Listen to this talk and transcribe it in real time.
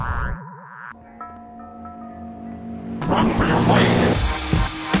run for your life.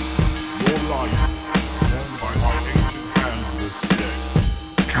 Your life, born by our ancient hands this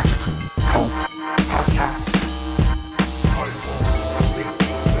day. Catacomb Cult Podcast.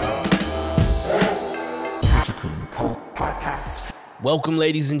 Catacomb Cult Podcast. Welcome,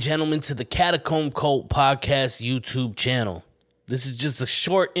 ladies and gentlemen, to the Catacomb Cult Podcast YouTube channel. This is just a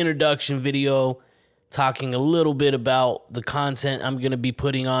short introduction video talking a little bit about the content I'm going to be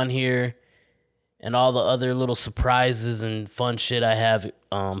putting on here and all the other little surprises and fun shit I have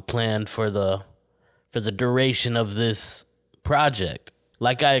planned for the duration of this project.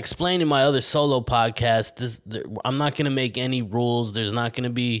 Like I explained in my other solo podcast, I'm not going to make any rules. There's not going to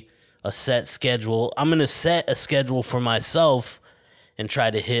be a set schedule. I'm going to set a schedule for myself and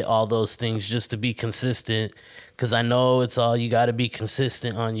try to hit all those things just to be consistent, because I know it's all you got to be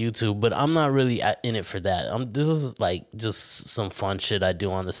consistent on YouTube, but I'm not really in it for that. This is like just some fun shit I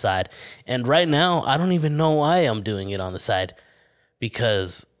do on the side. And right now, I don't even know why I'm doing it on the side,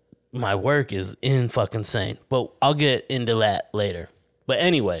 because my work is fucking insane. But I'll get into that later. But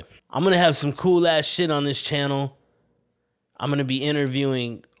anyway, I'm going to have some cool ass shit on this channel. I'm going to be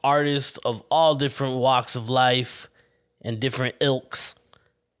interviewing artists of all different walks of life and different ilks.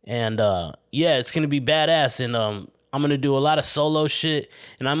 And yeah, it's going to be badass. And I'm going to do a lot of solo shit.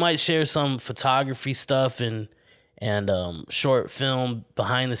 And I might share some photography stuff and short film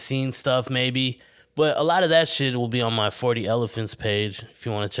behind the scenes stuff maybe. But a lot of that shit will be on my 40 Elephants page. If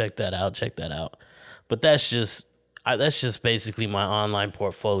you want to check that out, check that out. But that's just basically my online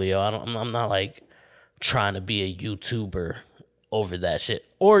portfolio. I'm not like trying to be a YouTuber over that shit.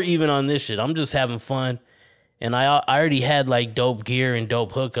 Or even on this shit. I'm just having fun. And I already had like dope gear and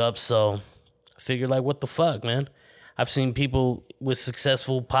dope hookups, so I figured like, what the fuck, man? I've seen people with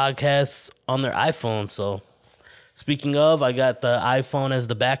successful podcasts on their iPhone. So speaking of, I got the iPhone as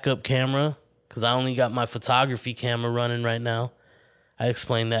the backup camera because I only got my photography camera running right now. I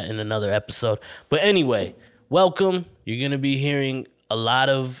explained that in another episode. But anyway, welcome. You're going to be hearing a lot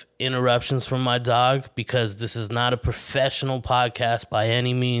of interruptions from my dog because this is not a professional podcast by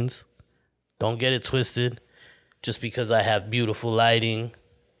any means. Don't get it twisted. Just because I have beautiful lighting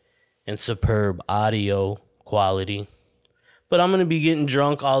and superb audio quality. But I'm going to be getting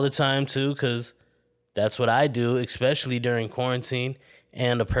drunk all the time too, because that's what I do, especially during quarantine,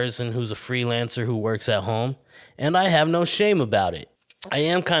 and a person who's a freelancer who works at home. And I have no shame about it. I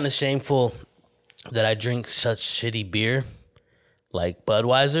am kind of shameful that I drink such shitty beer like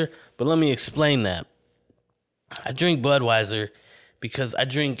Budweiser, but let me explain that. I drink Budweiser because I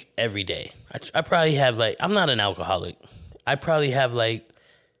drink every day. I probably have like, I'm not an alcoholic. I probably have like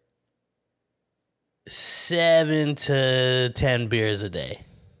 7 to 10 beers a day,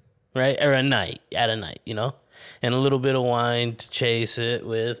 right? Or at a night, you know? And a little bit of wine to chase it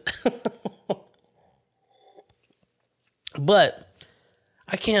with. But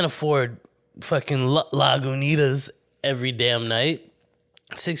I can't afford fucking Lagunitas every damn night.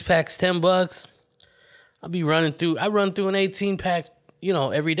 6-pack's $10. I run through an 18-pack, you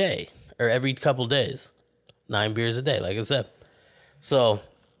know, every day or every couple days. 9 beers a day, like I said. So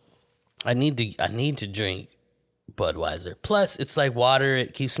I need to drink Budweiser. Plus, it's like water.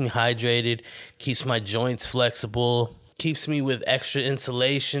 It keeps me hydrated, keeps my joints flexible, keeps me with extra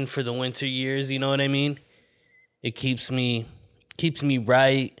insulation for the winter years, you know what I mean? It keeps me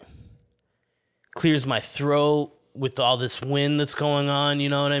right, clears my throat with all this wind that's going on, you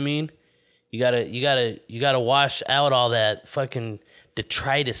know what I mean? You gotta wash out all that fucking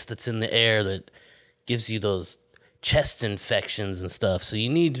detritus that's in the air that gives you those chest infections and stuff. So you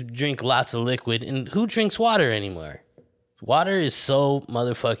need to drink lots of liquid. And who drinks water anymore? Water is so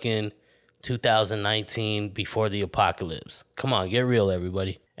motherfucking 2019 before the apocalypse. Come on, get real,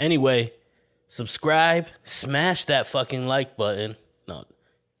 everybody. Anyway, subscribe, smash that fucking like button. No,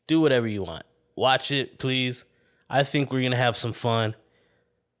 do whatever you want. Watch it, please. I think we're gonna have some fun.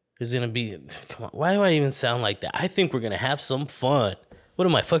 There's going to be... Come on, why do I even sound like that? I think we're going to have some fun. What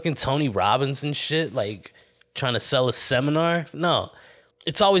am I, fucking Tony Robbins and shit? Like, trying to sell a seminar? No.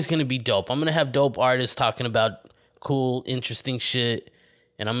 It's always going to be dope. I'm going to have dope artists talking about cool, interesting shit.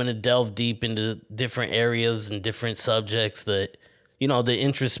 And I'm going to delve deep into different areas and different subjects that, you know, that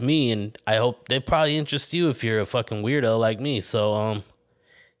interest me. And I hope they probably interest you if you're a fucking weirdo like me. So,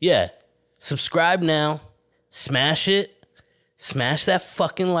 yeah. Subscribe now. Smash it. Smash that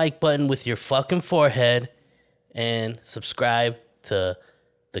fucking like button with your fucking forehead and subscribe to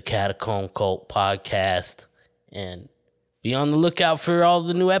the Catacomb Cult Podcast and be on the lookout for all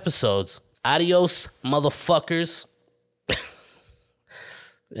the new episodes. Adios, motherfuckers.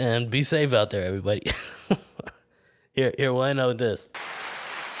 And be safe out there, everybody. Here, we'll end up with this.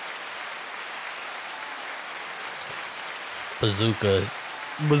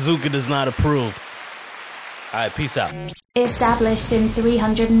 Bazooka does not approve. All right, peace out. Established in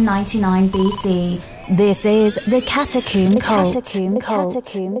 399 BC, this is the Catacomb Cult.